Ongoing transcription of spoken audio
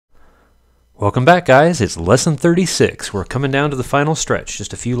Welcome back, guys. It's Lesson 36. We're coming down to the final stretch.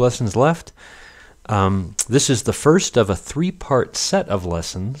 Just a few lessons left. This is the first of a three-part set of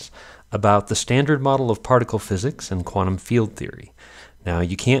lessons about the standard model of particle physics and quantum field theory. Now,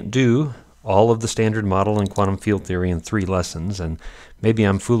 you can't do all of the standard model and quantum field theory in 3 lessons, and maybe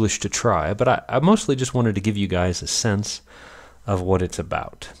I'm foolish to try, but I mostly just wanted to give you guys a sense of what it's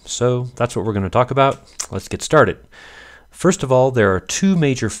about. So that's what we're going to talk about. Let's get started. First of all, there are 2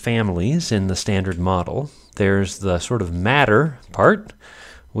 major families in the standard model. There's the sort of matter part,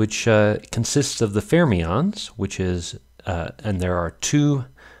 which consists of the fermions, which is, and there are 2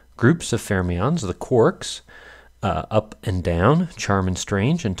 groups of fermions, the quarks, up and down, charm and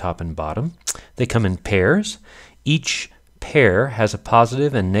strange, and top and bottom. They come in pairs. Each pair has a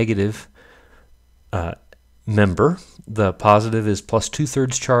positive and negative member. The positive is plus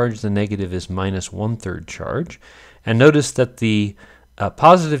 2/3 charge, the negative is minus 1/3 charge. And notice that the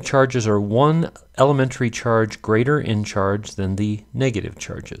positive charges are 1 elementary charge greater in charge than the negative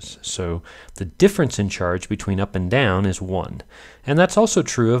charges. So the difference in charge between up and down is 1. And that's also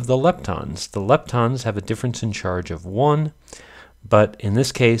true of the leptons. The leptons have a difference in charge of 1, but in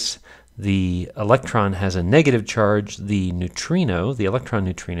this case, the electron has a negative charge. The neutrino, the electron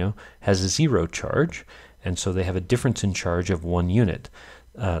neutrino, has a 0 charge, and so they have a difference in charge of 1 unit.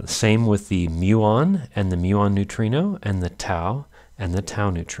 Same with the muon and the muon neutrino and the tau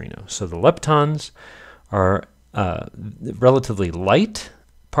neutrino. So the leptons are relatively light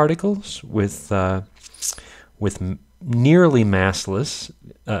particles with nearly massless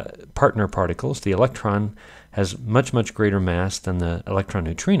partner particles. The electron has much greater mass than the electron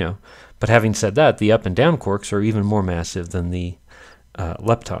neutrino. But having said that, the up and down quarks are even more massive than the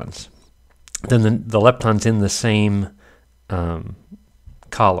leptons. Then the leptons in the same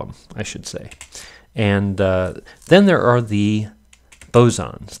column, I should say. And then there are the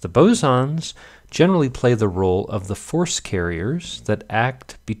bosons. The bosons generally play the role of the force carriers that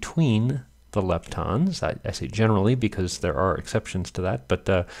act between the leptons. I say generally because there are exceptions to that,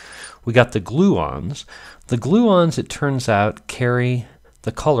 but we got the gluons. The gluons, it turns out, carry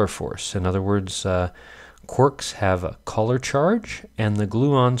the color force. In other words, quarks have a color charge, and the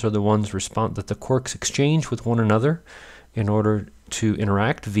gluons are the ones that the quarks exchange with one another in order to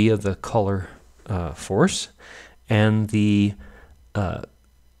interact via the color force. And the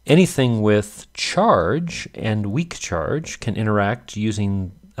anything with charge and weak charge can interact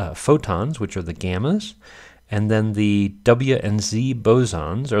using photons, which are the gammas, and then the W and Z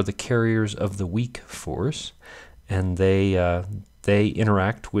bosons are the carriers of the weak force, and they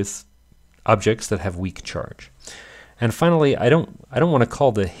interact with objects that have weak charge. And finally, I don't want to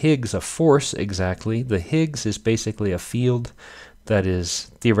call the Higgs a force exactly. The Higgs is basically a field that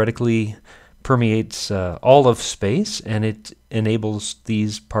is theoretically permeates all of space, and it enables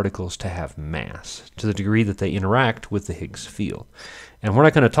these particles to have mass to the degree that they interact with the Higgs field. And we're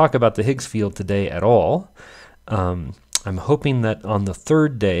not going to talk about the Higgs field today at all. I'm hoping that on the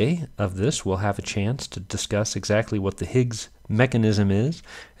 3rd day of this, we'll have a chance to discuss exactly what the Higgs mechanism is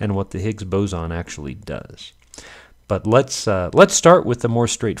and what the Higgs boson actually does. But let's start with the more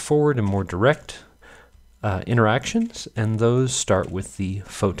straightforward and more direct interactions, and those start with the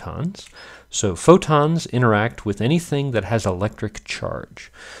photons. So photons interact with anything that has electric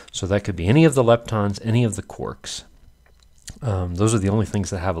charge. So that could be any of the leptons, any of the quarks. Those are the only things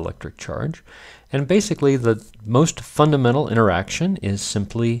that have electric charge. And basically the most fundamental interaction is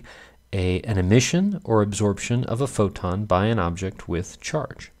simply an emission or absorption of a photon by an object with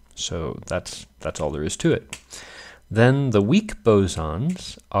charge. So that's all there is to it. Then the weak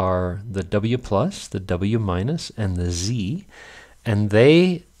bosons are the W+, the W-, and the Z, and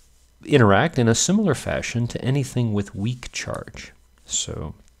they interact in a similar fashion to anything with weak charge.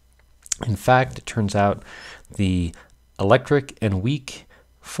 So, in fact, it turns out the electric and weak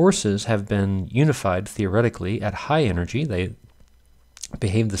forces have been unified theoretically at high energy. They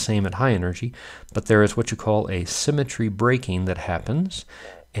behave the same at high energy, but there is what you call a symmetry breaking that happens,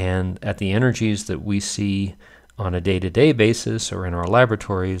 and at the energies that we see on a day-to-day basis or in our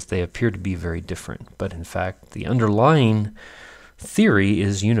laboratories, they appear to be very different. But in fact, the underlying theory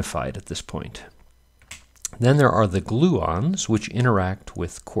is unified at this point. Then there are the gluons, which interact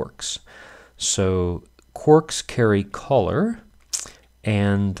with quarks. So quarks carry color,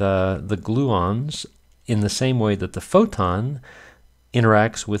 and the gluons, in the same way that the photon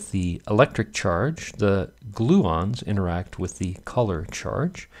interacts with the electric charge, the gluons interact with the color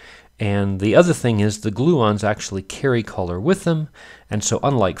charge. And the other thing is the gluons actually carry color with them, and so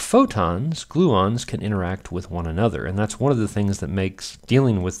unlike photons, gluons can interact with one another, and that's one of the things that makes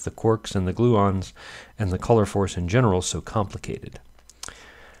dealing with the quarks and the gluons and the color force in general so complicated.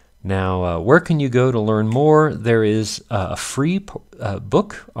 Now, where can you go to learn more? There is a free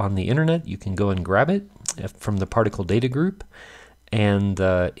book on the internet. You can go and grab it from the Particle Data Group, and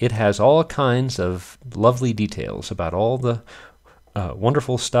it has all kinds of lovely details about all the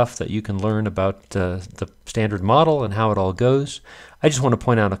wonderful stuff that you can learn about the standard model and how it all goes. I just want to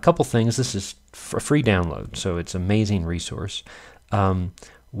point out a couple things. This is a free download, so it's an amazing resource.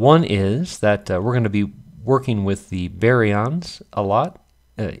 One is that we're going to be working with the baryons a lot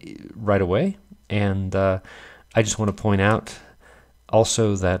right away, and I just want to point out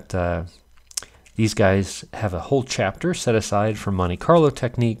also that these guys have a whole chapter set aside for Monte Carlo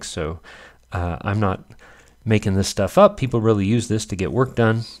techniques, so I'm not making this stuff up. People really use this to get work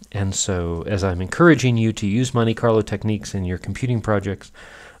done, and so as I'm encouraging you to use Monte Carlo techniques in your computing projects,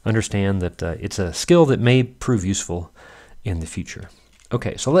 understand that it's a skill that may prove useful in the future.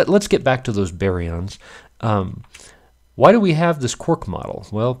 Okay, so let's get back to those baryons. Why do we have this quark model?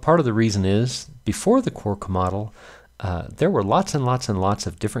 Well, part of the reason is, before the quark model, there were lots and lots and lots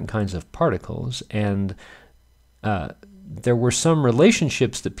of different kinds of particles, and there were some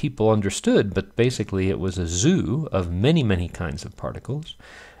relationships that people understood, but basically it was a zoo of many, many kinds of particles.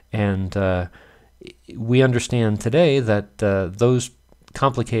 And we understand today that those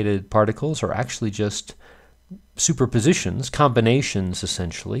complicated particles are actually just superpositions, combinations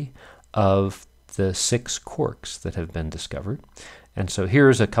essentially, of the 6 quarks that have been discovered. And so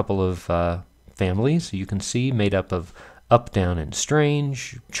here's a couple of families you can see made up of up, down, and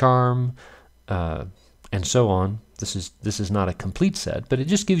strange, charm, and so on. This is not a complete set, but it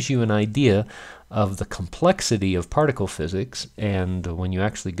just gives you an idea of the complexity of particle physics, and when you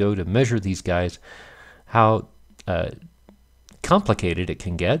actually go to measure these guys, how complicated it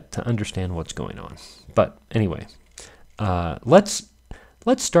can get to understand what's going on. But anyway, let's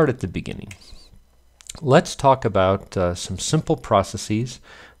start at the beginning. Let's talk about some simple processes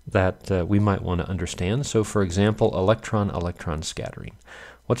that we might want to understand. So, for example, electron-electron scattering.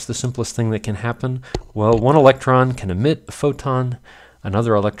 What's the simplest thing that can happen? Well, one electron can emit a photon,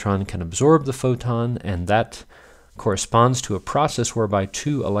 another electron can absorb the photon, and that corresponds to a process whereby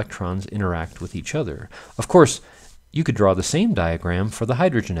 2 electrons interact with each other. Of course, you could draw the same diagram for the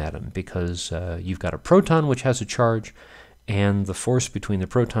hydrogen atom, because you've got a proton which has a charge, and the force between the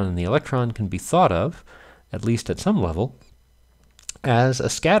proton and the electron can be thought of, at least at some level, as a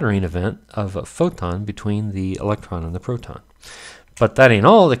scattering event of a photon between the electron and the proton. But that ain't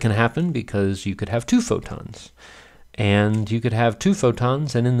all that can happen, because you could have 2 photons. And you could have 2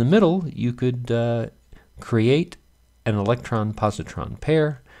 photons, and in the middle you could create an electron-positron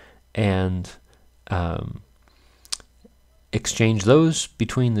pair and exchange those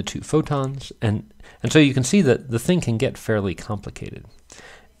between the 2 photons. And so you can see that the thing can get fairly complicated.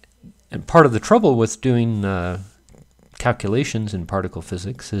 And part of the trouble with doing calculations in particle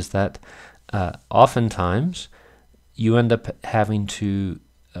physics is that oftentimes you end up having to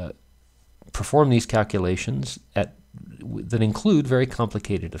perform these calculations that include very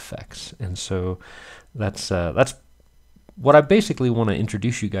complicated effects. And so that's what I basically want to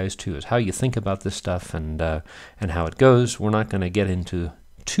introduce you guys to, is how you think about this stuff and how it goes. We're not going to get into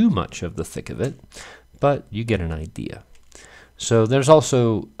too much of the thick of it, but you get an idea. So there's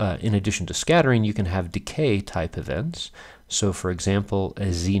also, in addition to scattering, you can have decay type events. So for example, a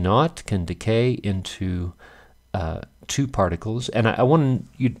Z0 can decay into 2 particles, and I want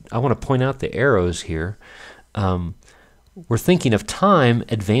to point out the arrows here. We're thinking of time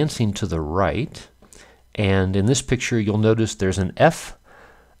advancing to the right, and in this picture you'll notice there's an F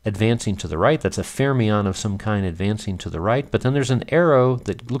advancing to the right. That's a fermion of some kind advancing to the right, but then there's an arrow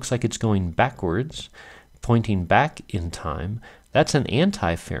that looks like it's going backwards, pointing back in time. That's an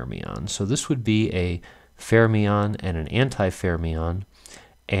anti-fermion. So this would be a fermion and an anti-fermion,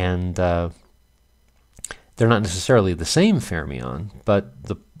 and they're not necessarily the same fermion, but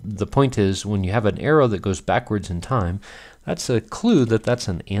the point is, when you have an arrow that goes backwards in time, that's a clue that that's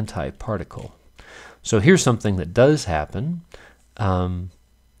an antiparticle. So here's something that does happen.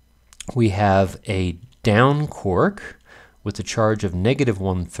 We have a down quark with a charge of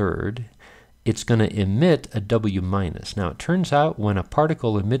 -1/3. It's going to emit a W-. Now it turns out when a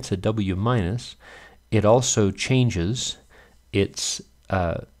particle emits a W-, it also changes its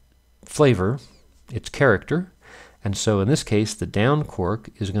flavor, its character, and so in this case the down quark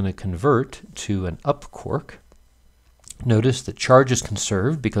is going to convert to an up quark. Notice that charge is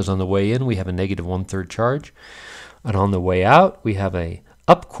conserved, because on the way in we have a -1/3 charge, and on the way out we have a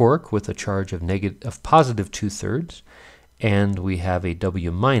up quark with a charge of +2/3, and we have a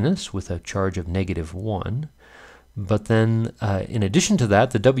W- with a charge of -1. But then in addition to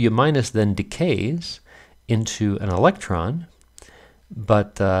that, the W- then decays into an electron,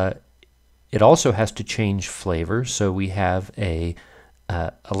 but it also has to change flavor, so we have a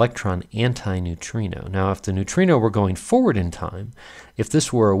electron antineutrino. Now, if the neutrino were going forward in time, if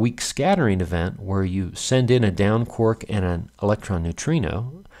this were a weak scattering event where you send in a down quark and an electron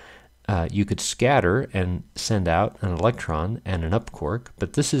neutrino, you could scatter and send out an electron and an up quark,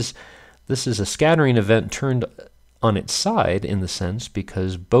 but this is a scattering event turned on its side in the sense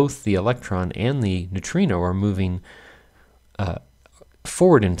because both the electron and the neutrino are moving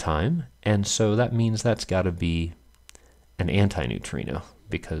forward in time, and so that means that's got to be an antineutrino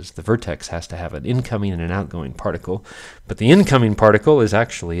because the vertex has to have an incoming and an outgoing particle, but the incoming particle is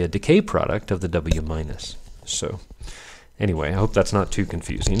actually a decay product of the W minus. So anyway, I hope that's not too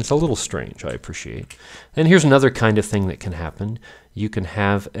confusing. It's a little strange, I appreciate. And here's another kind of thing that can happen. You can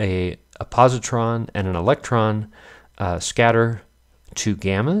have a positron and an electron scatter two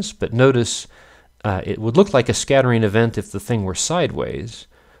gammas, but notice it would look like a scattering event if the thing were sideways.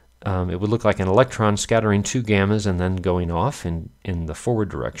 It would look like an electron scattering two gammas and then going off in the forward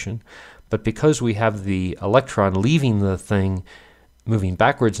direction. But because we have the electron leaving the thing moving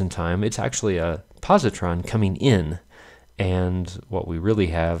backwards in time, it's actually a positron coming in. And what we really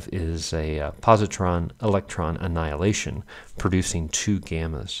have is a positron-electron annihilation producing two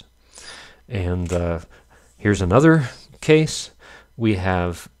gammas. And here's another case. We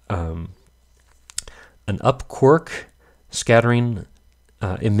have an up quark scattering,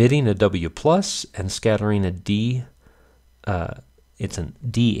 emitting a W plus and scattering a D. It's a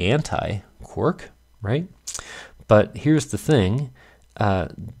D anti-quark, right? But here's the thing.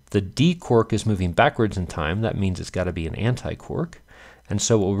 The D quark is moving backwards in time. That means it's got to be an anti-quark. And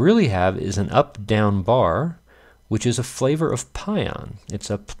so what we really have is an up-down bar, which is a flavor of pion. It's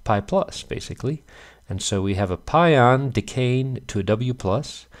a pi plus, basically. And so we have a pion decaying to a W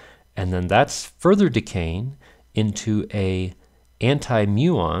plus, and then that's further decaying into a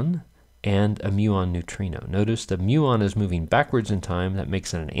anti-muon and a muon neutrino. Notice the muon is moving backwards in time. That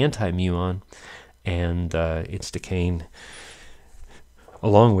makes it an anti-muon, and it's decaying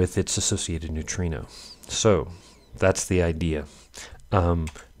along with its associated neutrino. So that's the idea.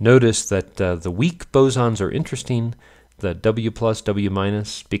 Notice that the weak bosons are interesting, the W plus, W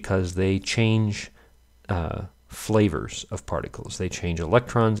minus, because they change flavors of particles. They change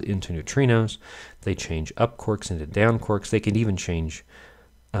electrons into neutrinos. They change up quarks into down quarks. They can even change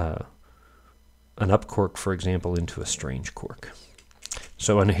an up quark, for example, into a strange quark.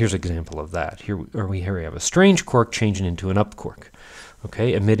 So, and here's an example of that. Here we have a strange quark changing into an up quark,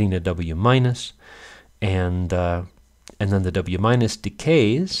 okay, emitting a W minus, and then the W minus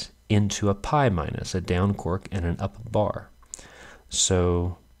decays into a pi minus, a down quark and an up bar.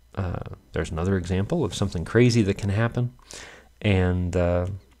 So there's another example of something crazy that can happen, and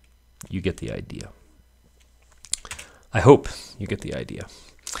you get the idea. I hope you get the idea.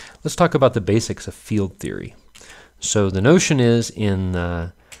 Let's talk about the basics of field theory. So the notion is in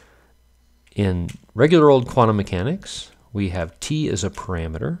regular old quantum mechanics, we have T as a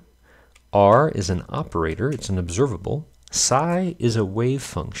parameter, R is an operator, it's an observable, psi is a wave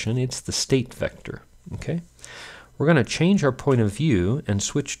function, it's the state vector. Okay? We're going to change our point of view and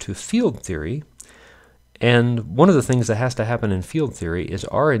switch to field theory, and one of the things that has to happen in field theory is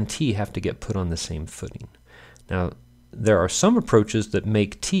R and T have to get put on the same footing. Now, there are some approaches that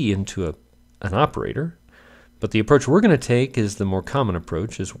make T into an operator, but the approach we're going to take is the more common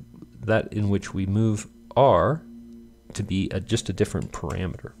approach, is that in which we move R to be just a different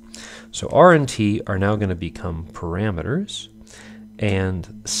parameter. So R and T are now going to become parameters,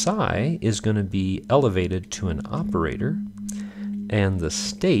 and psi is going to be elevated to an operator, and the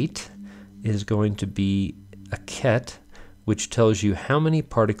state is going to be a ket, which tells you how many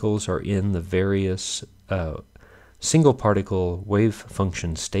particles are in the various single particle wave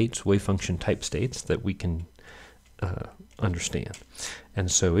function states, wave function type states that we can understand.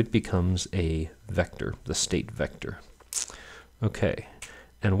 And so it becomes a vector, the state vector. Okay,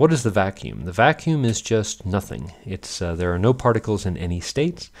 and what is the vacuum? The vacuum is just nothing. It's there are no particles in any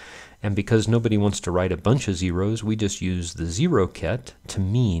states, and because nobody wants to write a bunch of zeros, we just use the zero ket to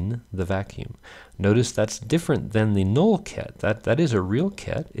mean the vacuum. Notice that's different than the null ket. That is a real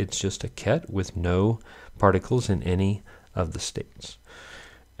ket. It's just a ket with no particles in any of the states.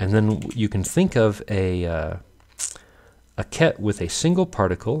 And then you can think of a ket with a single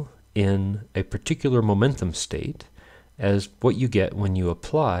particle in a particular momentum state as what you get when you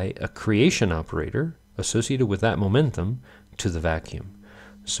apply a creation operator associated with that momentum to the vacuum.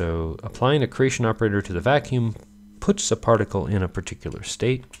 So applying a creation operator to the vacuum puts a particle in a particular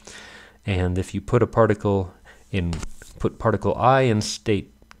state, and if you put particle I in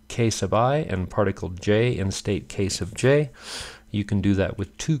state k sub I and particle j in state k sub j, you can do that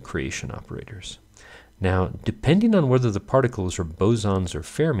with two creation operators. Now, depending on whether the particles are bosons or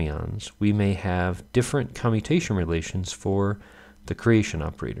fermions, we may have different commutation relations for the creation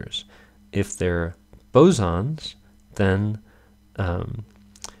operators. If they're bosons, then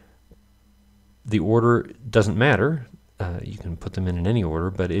the order doesn't matter. You can put them in any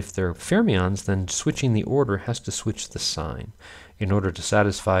order, but if they're fermions, then switching the order has to switch the sign in order to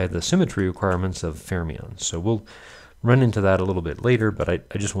satisfy the symmetry requirements of fermions. So we'll run into that a little bit later, but I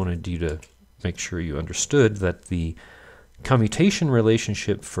just wanted you to make sure you understood that the commutation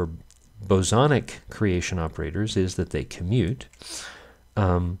relationship for bosonic creation operators is that they commute.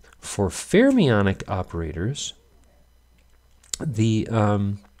 For fermionic operators,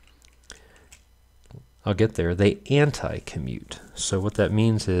 I'll get there, they anti-commute. So what that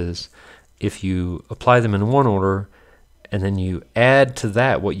means is if you apply them in one order and then you add to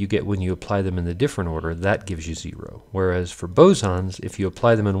that what you get when you apply them in the different order, that gives you 0. Whereas for bosons, if you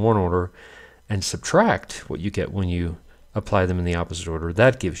apply them in one order and subtract what you get when you apply them in the opposite order,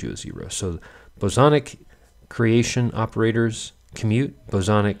 that gives you a 0. So bosonic creation operators commute,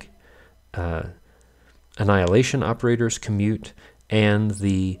 bosonic annihilation operators commute, and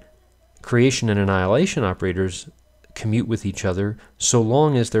the creation and annihilation operators commute with each other so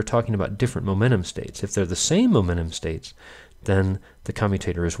long as they're talking about different momentum states. If they're the same momentum states, then the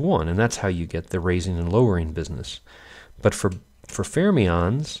commutator is 1, and that's how you get the raising and lowering business. But for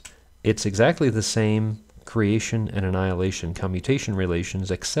fermions, it's exactly the same creation and annihilation commutation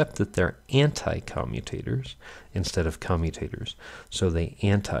relations, except that they're anti-commutators instead of commutators, so they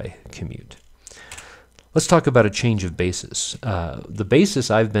anti-commute. Let's talk about a change of basis. The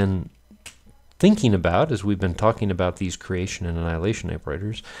basis I've been thinking about as we've been talking about these creation and annihilation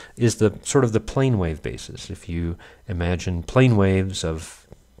operators is the sort of the plane wave basis. If you imagine plane waves of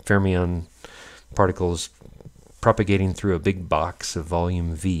fermion particles propagating through a big box of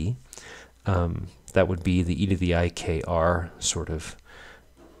volume V, that would be the e to the ikr sort of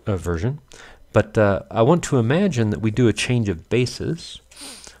version. But I want to imagine that we do a change of basis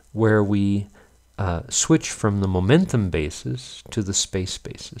where we switch from the momentum basis to the space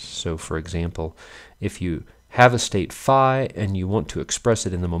basis. So for example, if you have a state phi and you want to express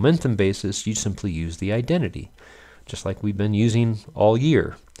it in the momentum basis, you simply use the identity, just like we've been using all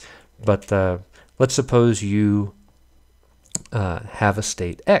year. But let's suppose you have a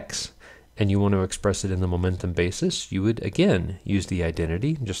state x and you want to express it in the momentum basis. You would again use the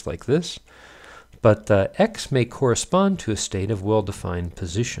identity, just like this. But x may correspond to a state of well-defined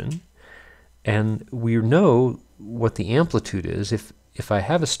position. And we know what the amplitude is. If I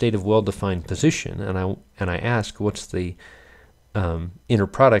have a state of well-defined position and I ask what's the inner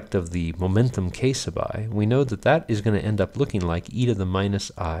product of the momentum k sub I, we know that that is going to end up looking like e to the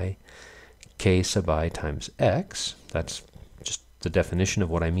minus I k sub I times x. That's just the definition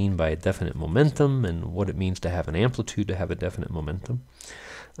of what I mean by a definite momentum and what it means to have an amplitude to have a definite momentum.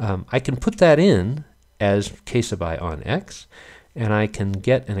 I can put that in as k sub I on x, and I can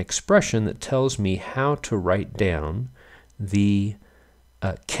get an expression that tells me how to write down the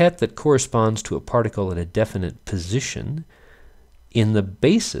ket that corresponds to a particle at a definite position in the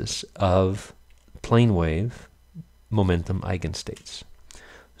basis of plane wave momentum eigenstates.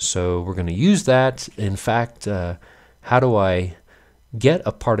 So we're going to use that. In fact, how do I get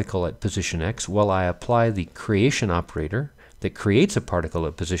a particle at position x? Well, I apply the creation operator that creates a particle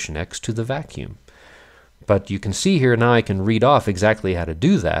at position x to the vacuum. But you can see here now I can read off exactly how to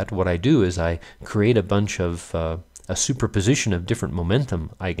do that. What I do is I create a bunch of a superposition of different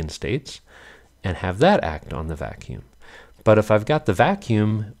momentum eigenstates and have that act on the vacuum. But if I've got the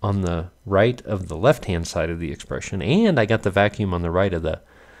vacuum on the right of the left-hand side of the expression and I got the vacuum on the right of the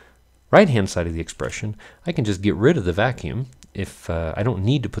right-hand side of the expression, I can just get rid of the vacuum if I don't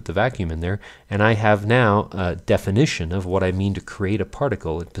need to put the vacuum in there, and I have now a definition of what I mean to create a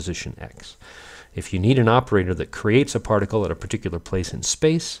particle at position x. If you need an operator that creates a particle at a particular place in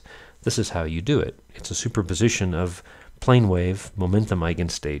space, this is how you do it. It's a superposition of plane wave momentum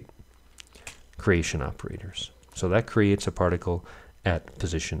eigenstate creation operators. So that creates a particle at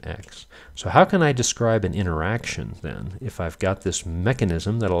position x. So how can I describe an interaction then if I've got this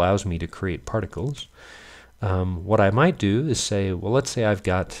mechanism that allows me to create particles? What I might do is say, well, let's say I've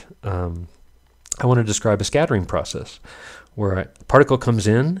got, I want to describe a scattering process where a particle comes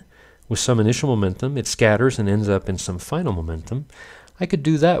in with some initial momentum, it scatters and ends up in some final momentum. I could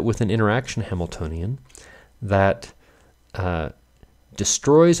do that with an interaction Hamiltonian that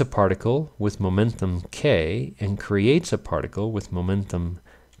destroys a particle with momentum k and creates a particle with momentum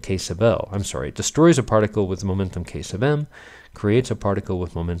k sub L. I'm sorry, it destroys a particle with momentum k sub m, creates a particle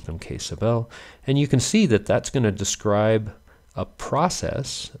with momentum k sub L, and you can see that that's going to describe a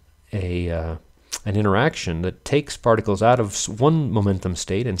process, an interaction that takes particles out of one momentum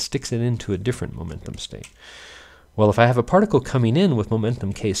state and sticks it into a different momentum state. Well, if I have a particle coming in with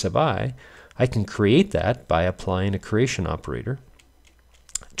momentum k sub I can create that by applying a creation operator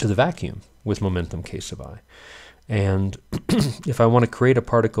to the vacuum with momentum k sub I. And if I want to create a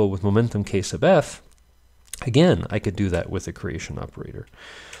particle with momentum k sub f, again, I could do that with a creation operator.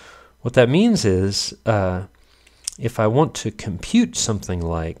 What that means is, if I want to compute something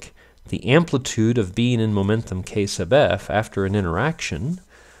like the amplitude of being in momentum k sub f after an interaction,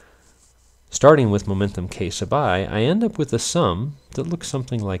 starting with momentum k sub I end up with a sum that looks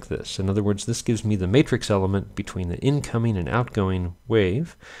something like this. In other words, this gives me the matrix element between the incoming and outgoing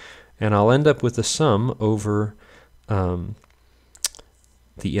wave, and I'll end up with a sum over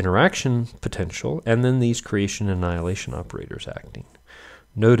the interaction potential and then these creation and annihilation operators acting.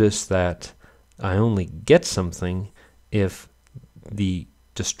 Notice that I only get something if the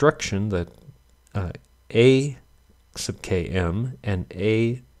destruction, that A sub km and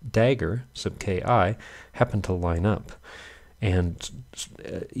A dagger sub ki happen to line up, and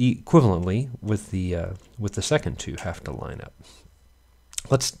equivalently with the second two have to line up.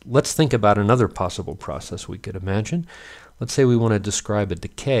 Let's think about another possible process we could imagine. Let's say we want to describe a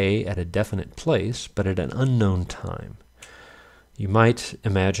decay at a definite place, but at an unknown time. You might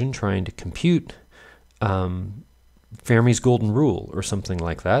imagine trying to compute Fermi's golden rule or something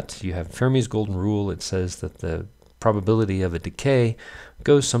like that. You have Fermi's golden rule. It says that the probability of a decay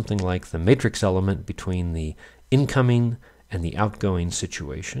goes something like the matrix element between the incoming and the outgoing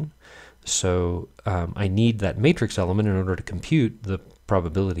situation. So I need that matrix element in order to compute the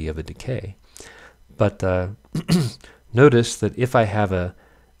probability of a decay. But notice that if I have a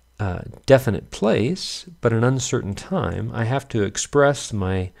definite place but an uncertain time, I have to express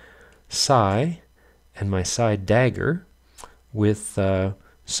my psi and my psi dagger with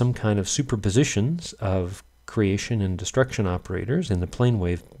some kind of superpositions of creation and destruction operators in the plane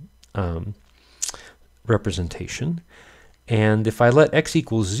wave representation. And if I let x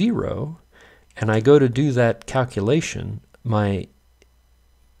equals 0 and I go to do that calculation, my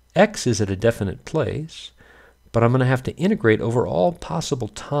x is at a definite place, but I'm going to have to integrate over all possible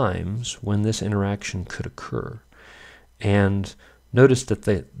times when this interaction could occur. And notice that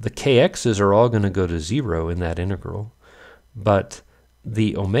the kx's are all going to go to 0 in that integral, but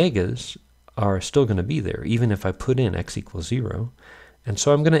the omegas are still going to be there, even if I put in x equals 0. And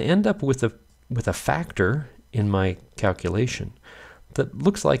so I'm going to end up with a factor in my calculation that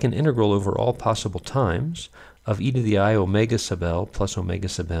looks like an integral over all possible times of e to the I omega sub L plus omega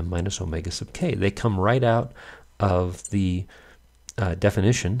sub m minus omega sub k. They come right out of the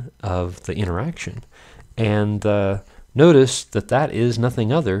definition of the interaction. And notice that that is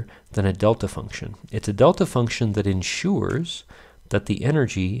nothing other than a delta function. It's a delta function that ensures that the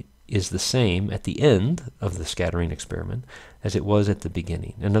energy is the same at the end of the scattering experiment as it was at the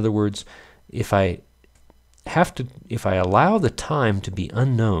beginning. In other words, if I allow the time to be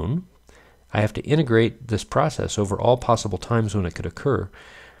unknown, I have to integrate this process over all possible times when it could occur.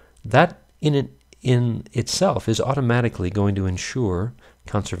 That in itself is automatically going to ensure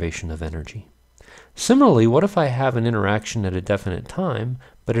conservation of energy. Similarly, what if I have an interaction at a definite time,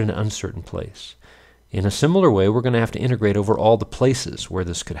 but in an uncertain place? In a similar way, we're going to have to integrate over all the places where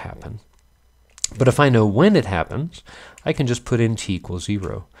this could happen. But if I know when it happens, I can just put in t equals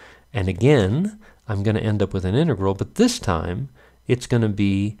 0. And again, I'm going to end up with an integral, but this time it's going to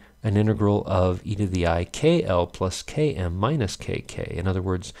be an integral of e to the I kl plus km minus kk. In other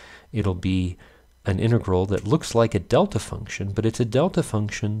words, it'll be an integral that looks like a delta function, but it's a delta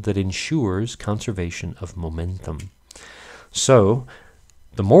function that ensures conservation of momentum. So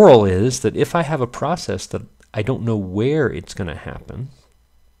the moral is that if I have a process that I don't know where it's going to happen,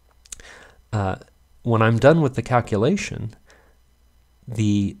 when I'm done with the calculation,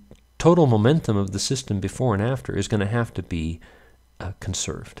 the total momentum of the system before and after is going to have to be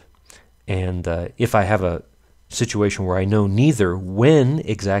conserved. And if I have a situation where I know neither when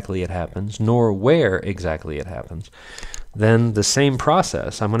exactly it happens nor where exactly it happens, then the same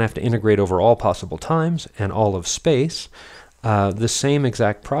process, I'm going to have to integrate over all possible times and all of space, the same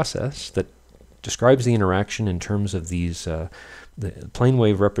exact process that describes the interaction in terms of these the plane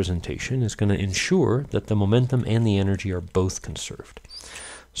wave representation is going to ensure that the momentum and the energy are both conserved.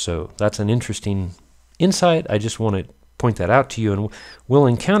 So that's an interesting insight. I just want to point that out to you, and we'll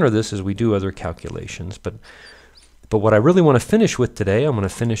encounter this as we do other calculations. But what I really want to finish with today, I'm going to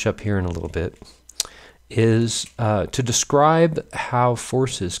finish up here in a little bit, is to describe how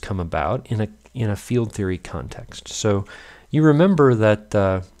forces come about in a field theory context. So you remember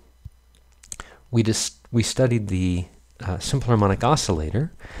that we studied the simple harmonic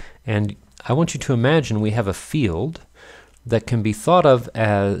oscillator, and I want you to imagine we have a field that can be thought of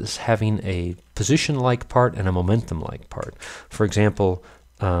as having a position-like part and a momentum-like part. For example,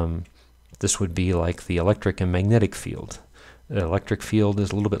 this would be like the electric and magnetic field. The electric field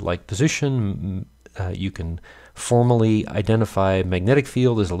is a little bit like position. You can formally identify magnetic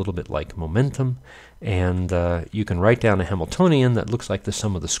field as a little bit like momentum, and you can write down a Hamiltonian that looks like the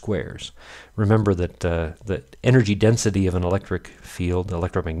sum of the squares. Remember that the energy density of an electric field,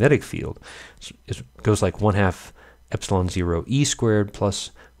 electromagnetic field, goes like 1/2 epsilon 0 E squared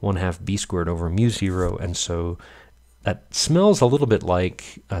plus 1/2 B squared over mu 0, and so that smells a little bit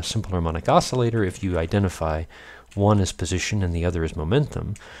like a simple harmonic oscillator if you identify one as position and the other as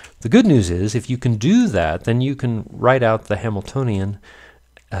momentum. The good news is if you can do that, then you can write out the Hamiltonian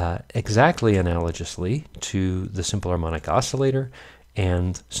exactly analogously to the simple harmonic oscillator,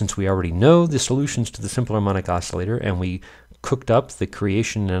 and since we already know the solutions to the simple harmonic oscillator and we cooked up the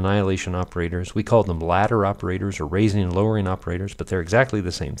creation and annihilation operators, we call them ladder operators or raising and lowering operators, but they're exactly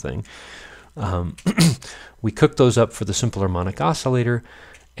the same thing. We cooked those up for the simple harmonic oscillator,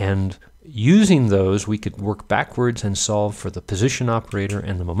 and using those we could work backwards and solve for the position operator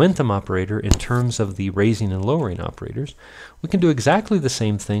and the momentum operator in terms of the raising and lowering operators. We can do exactly the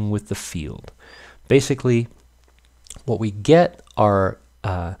same thing with the field. Basically, what we get are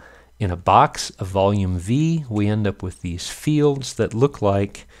in a box of volume V, we end up with these fields that look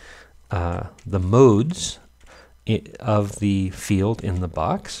like the modes of the field in the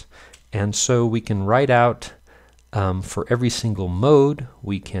box. And so we can write out, for every single mode,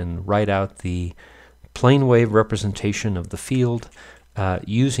 we can write out the plane wave representation of the field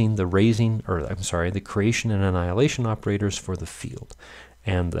using the the creation and annihilation operators for the field.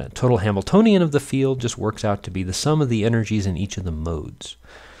 And the total Hamiltonian of the field just works out to be the sum of the energies in each of the modes.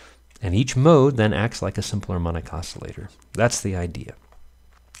 And each mode then acts like a simple harmonic oscillator. That's the idea.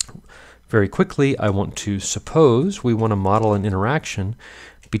 Very quickly, I want to suppose we want to model an interaction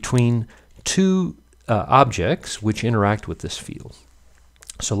between two objects which interact with this field.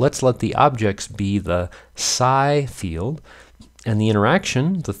 So let's let the objects be the psi field, and the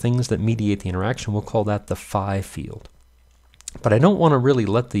interaction, the things that mediate the interaction, we'll call that the phi field. But I don't want to really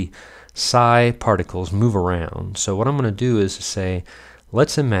let the psi particles move around. So what I'm going to do is say,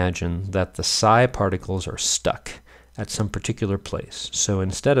 let's imagine that the psi particles are stuck at some particular place. So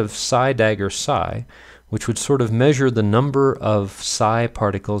instead of psi dagger psi, which would sort of measure the number of psi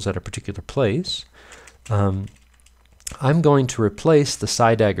particles at a particular place, I'm going to replace the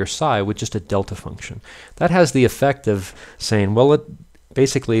psi dagger psi with just a delta function. That has the effect of saying, well,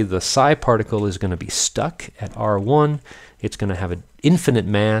 basically the psi particle is going to be stuck at R1. It's going to have an infinite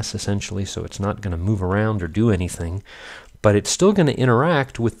mass, essentially, so it's not going to move around or do anything. But it's still going to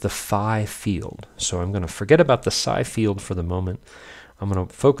interact with the phi field. So I'm going to forget about the psi field for the moment. I'm going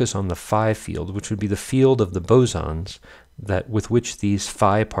to focus on the phi field, which would be the field of the bosons with which these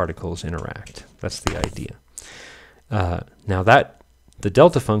phi particles interact. That's the idea. Now the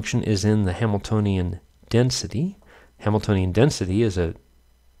delta function is in the Hamiltonian density. Hamiltonian density is a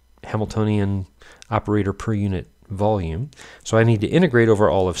Hamiltonian operator per unit volume. So I need to integrate over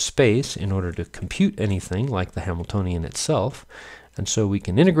all of space in order to compute anything like the Hamiltonian itself. And so we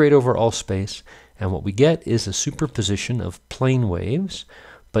can integrate over all space, and what we get is a superposition of plane waves.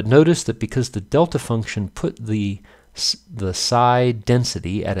 But notice that because the delta function put the psi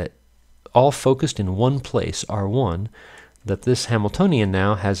density at all focused in one place, R1, that this Hamiltonian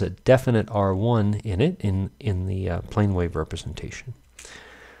now has a definite R1 in it in the plane wave representation.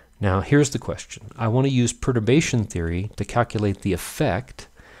 Now here's the question. I want to use perturbation theory to calculate the effect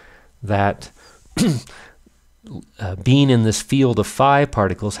that being in this field of phi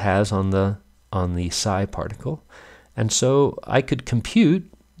particles has on the psi particle. And so I could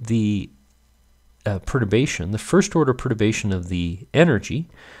compute the perturbation. The first order perturbation of the energy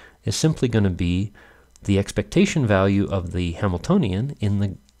is simply going to be the expectation value of the Hamiltonian in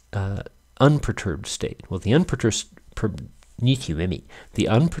the unperturbed state. Well, the unperturbed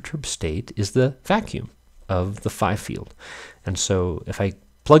state is the vacuum of the phi field. And so if I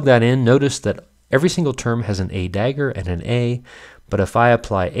plug that in, notice that every single term has an A dagger and an A, but if I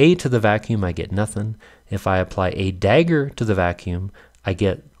apply A to the vacuum, I get nothing. If I apply A dagger to the vacuum, I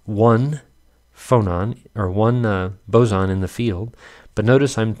get one phonon, or one boson in the field. But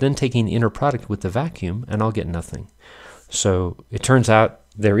notice I'm then taking the inner product with the vacuum, and I'll get nothing. So it turns out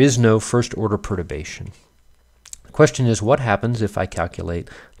there is no first order perturbation. The question is, what happens if I calculate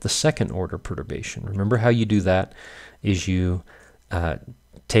the second order perturbation? Remember how you do that is you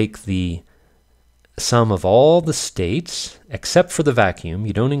take the sum of all the states except for the vacuum.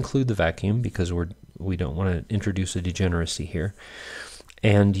 You don't include the vacuum because we don't want to introduce a degeneracy here.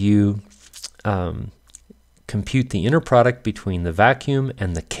 And you compute the inner product between the vacuum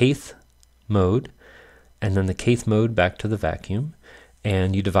and the kth mode, and then the kth mode back to the vacuum,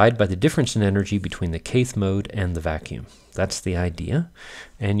 and you divide by the difference in energy between the kth mode and the vacuum. That's the idea,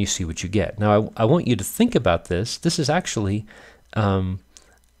 and you see what you get. Now I want you to think about this. This is actually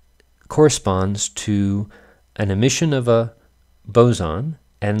corresponds to an emission of a boson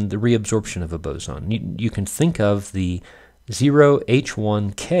and the reabsorption of a boson. You can think of the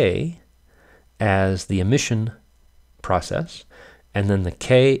 0H1K as the emission process, and then the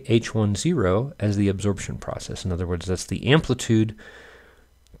KH10 as the absorption process. In other words, that's the amplitude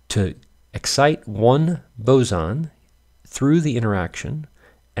to excite one boson through the interaction,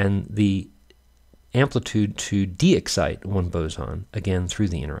 and the amplitude to de-excite one boson, again, through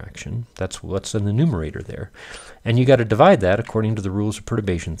the interaction. That's what's in the numerator there. And you got to divide that, according to the rules of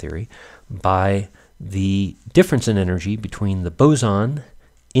perturbation theory, by the difference in energy between the boson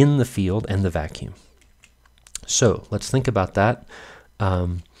in the field and the vacuum. So let's think about that.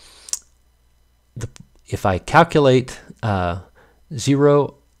 If I calculate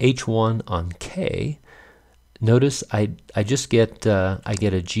 0H1 on K, notice I just get I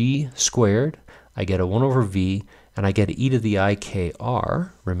get a G squared, I get a 1 over V, and I get e to the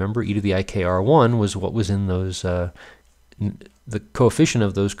IKR. Remember, e to the IKR1 was what was in those the coefficient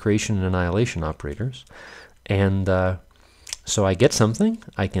of those creation and annihilation operators. And so I get something.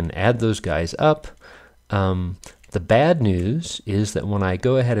 I can add those guys up. The bad news is that when I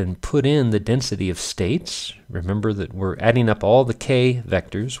go ahead and put in the density of states, remember that we're adding up all the k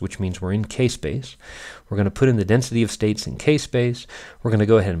vectors, which means we're in k space. We're going to put in the density of states in k space. We're going to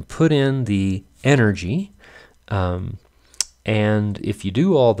go ahead and put in the energy. And if you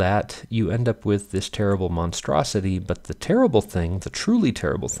do all that, you end up with this terrible monstrosity. But the terrible thing, the truly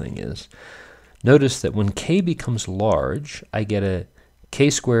terrible thing is, notice that when k becomes large, I get a k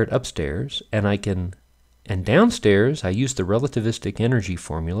squared upstairs, and I can, and downstairs, I use the relativistic energy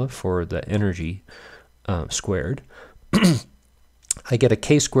formula for the energy squared. I get a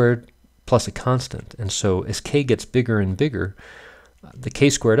k squared plus a constant. And so as k gets bigger and bigger, the k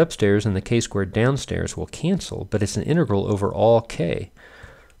squared upstairs and the k squared downstairs will cancel, but it's an integral over all k,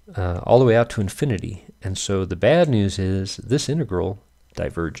 all the way out to infinity. And so the bad news is this integral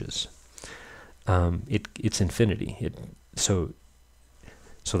diverges. It's infinity. So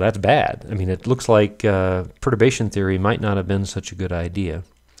that's bad. I mean, it looks like perturbation theory might not have been such a good idea.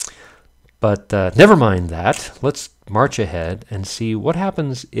 But never mind that. Let's march ahead and see what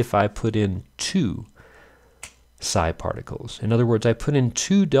happens if I put in two psi particles. In other words, I put in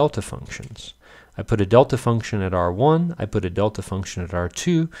two delta functions. I put a delta function at R1, I put a delta function at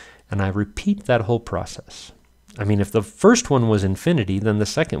R2, and I repeat that whole process. I mean, if the first one was infinity, then the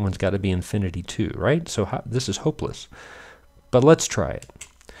second one's got to be infinity too, right? So this is hopeless. But let's try it.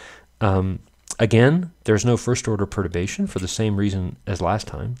 Again, there's no first order perturbation for the same reason as last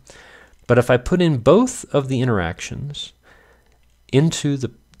time. But if I put in both of the interactions into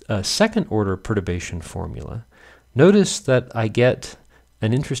the second order perturbation formula, notice that I get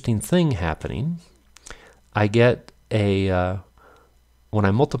an interesting thing happening. I get a, when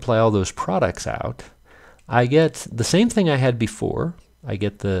I multiply all those products out, I get the same thing I had before. I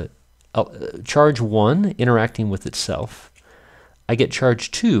get the charge 1 interacting with itself. I get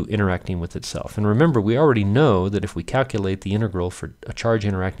charge 2 interacting with itself. And remember, we already know that if we calculate the integral for a charge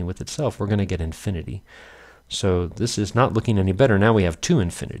interacting with itself, we're going to get infinity. So this is not looking any better. Now we have two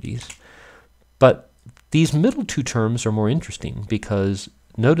infinities. But these middle two terms are more interesting because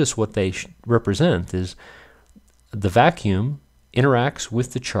notice what they represent is the vacuum interacts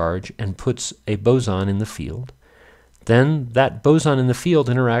with the charge and puts a boson in the field. Then that boson in the field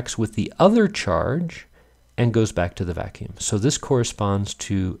interacts with the other charge and goes back to the vacuum. So this corresponds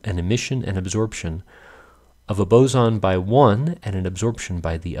to an emission and absorption of a boson by one and an absorption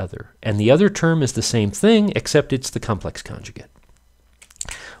by the other. And the other term is the same thing, except it's the complex conjugate.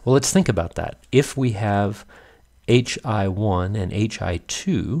 Well, let's think about that. If we have Hi1 and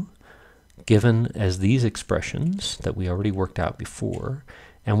Hi2 given as these expressions that we already worked out before,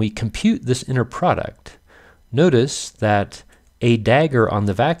 and we compute this inner product, notice that a dagger on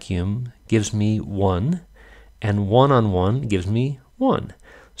the vacuum gives me 1, and 1 on 1 gives me 1.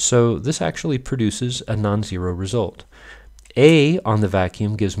 So this actually produces a non-zero result. A on the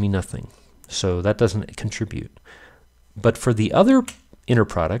vacuum gives me nothing, so that doesn't contribute. But for the other inner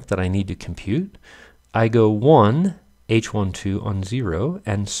product that I need to compute, I go 1, H12 on 0,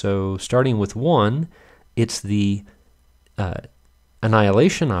 and so starting with 1, it's the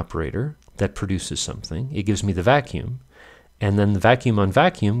annihilation operator that produces something. It gives me the vacuum. and then the vacuum on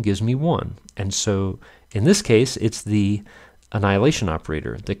vacuum gives me 1. And so in this case, it's the annihilation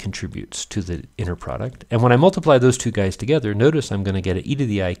operator that contributes to the inner product. And when I multiply those two guys together, notice I'm going to get an e to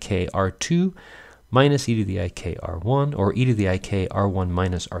the ik r2 minus e to the ik r1, or e to the ik r1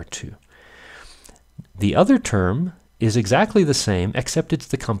 minus r2. The other term is exactly the same, except it's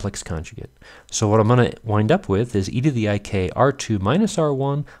the complex conjugate. So what I'm going to wind up with is e to the ik r2 minus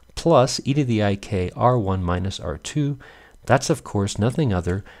r1 plus e to the ik r1 minus r2. That's, of course, nothing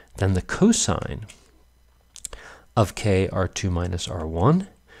other than the cosine of k r2 minus r1.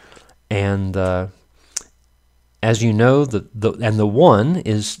 And as you know, the 1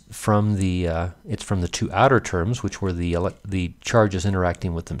 is from the it's from the two outer terms, which were the charges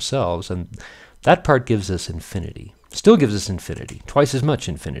interacting with themselves, and that part gives us infinity. Still gives us infinity, twice as much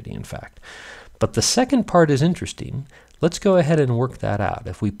infinity, in fact. But the second part is interesting. Let's go ahead and work that out.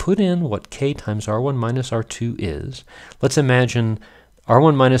 If we put in what k times r1 minus r2 is, let's imagine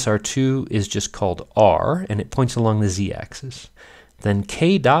r1 minus r2 is just called r, and it points along the z-axis. Then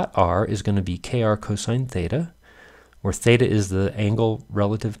k dot r is going to be kr cosine theta, where theta is the angle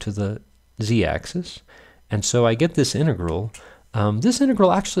relative to the z-axis. And so I get this integral. This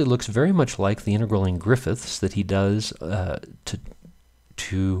integral actually looks very much like the integral in Griffiths that he does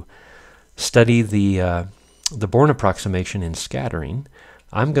to study the Born approximation in scattering.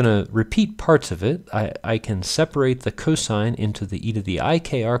 I'm going to repeat parts of it. I can separate the cosine into the e to the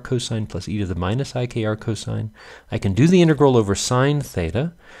ikr cosine plus e to the minus ikr cosine. I can do the integral over sine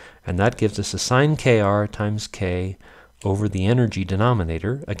theta, and that gives us a sine kr times k over the energy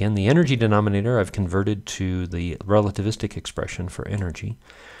denominator. Again, the energy denominator I've converted to the relativistic expression for energy.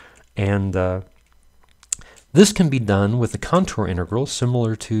 And this can be done with the contour integral,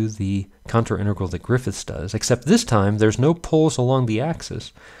 similar to the contour integral that Griffiths does, except this time there's no poles along the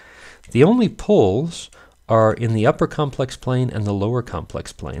axis. The only poles are in the upper complex plane and the lower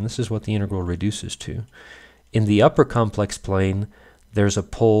complex plane. This is what the integral reduces to. In the upper complex plane, there's a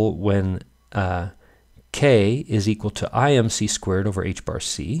pole when k is equal to imc squared over h bar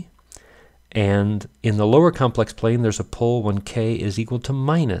c. And in the lower complex plane, there's a pole when k is equal to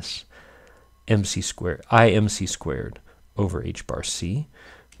minus imc squared over h bar c.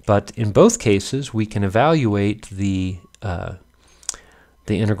 But in both cases, we can evaluate the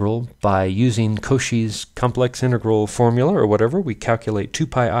integral by using Cauchy's complex integral formula or whatever. We calculate 2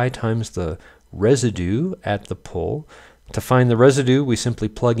 pi I times the residue at the pole. To find the residue, we simply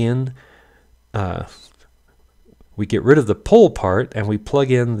plug in we get rid of the pole part and we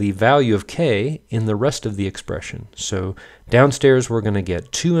plug in the value of k in the rest of the expression. So downstairs we're going to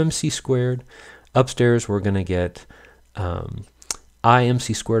get 2mc squared. Upstairs we're going to get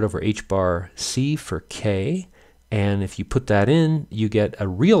imc squared over h bar c for k. And if you put that in, you get a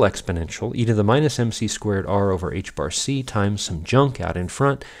real exponential, e to the minus mc squared r over h bar c times some junk out in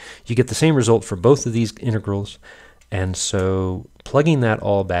front. You get the same result for both of these integrals. And so plugging that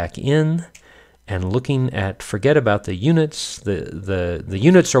all back in, and looking at, forget about the units. The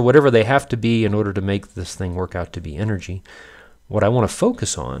units are whatever they have to be in order to make this thing work out to be energy. What I want to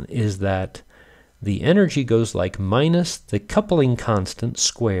focus on is that the energy goes like minus the coupling constant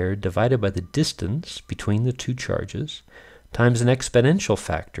squared divided by the distance between the two charges times an exponential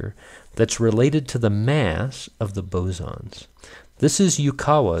factor that's related to the mass of the bosons. This is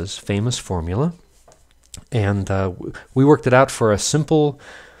Yukawa's famous formula, and we worked it out for a simple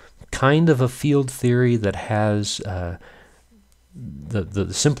kind of a field theory that has the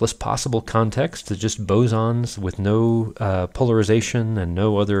simplest possible context, just bosons with no polarization and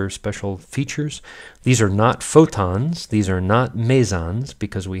no other special features. These are not photons, these are not mesons,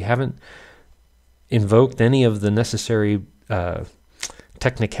 because we haven't invoked any of the necessary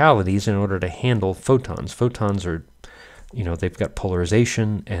technicalities in order to handle photons. Photons are, they've got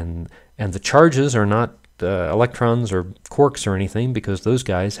polarization, and the charges are not electrons or quarks or anything, because those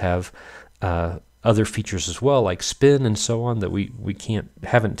guys have other features as well, like spin and so on, that we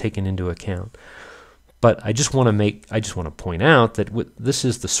haven't taken into account. But I just want to point out that this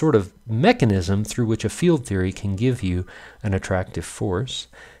is the sort of mechanism through which a field theory can give you an attractive force.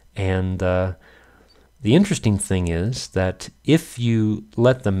 And the interesting thing is that if you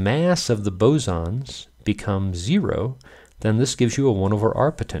let the mass of the bosons become 0, then this gives you a 1 over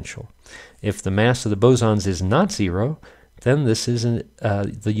r potential. If the mass of the bosons is not 0, then this is the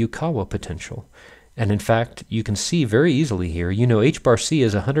Yukawa potential. And in fact, you can see very easily here, h bar c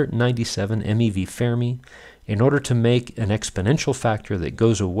is 197 MeV Fermi. In order to make an exponential factor that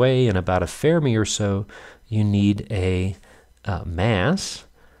goes away in about a Fermi or so, you need a mass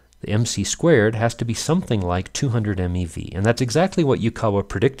the mc squared has to be something like 200 MeV. And that's exactly what Yukawa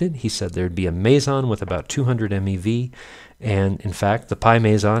predicted. He said there'd be a meson with about 200 MeV, and in fact the pi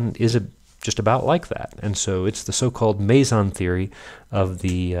meson is just about like that. And so it's the so-called meson theory of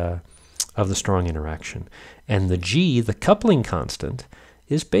the strong interaction. And the G, the coupling constant,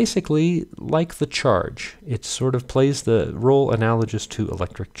 is basically like the charge. It sort of plays the role analogous to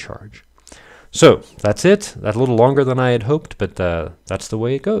electric charge. So that's it. That's a little longer than I had hoped, but that's the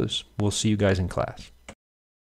way it goes. We'll see you guys in class.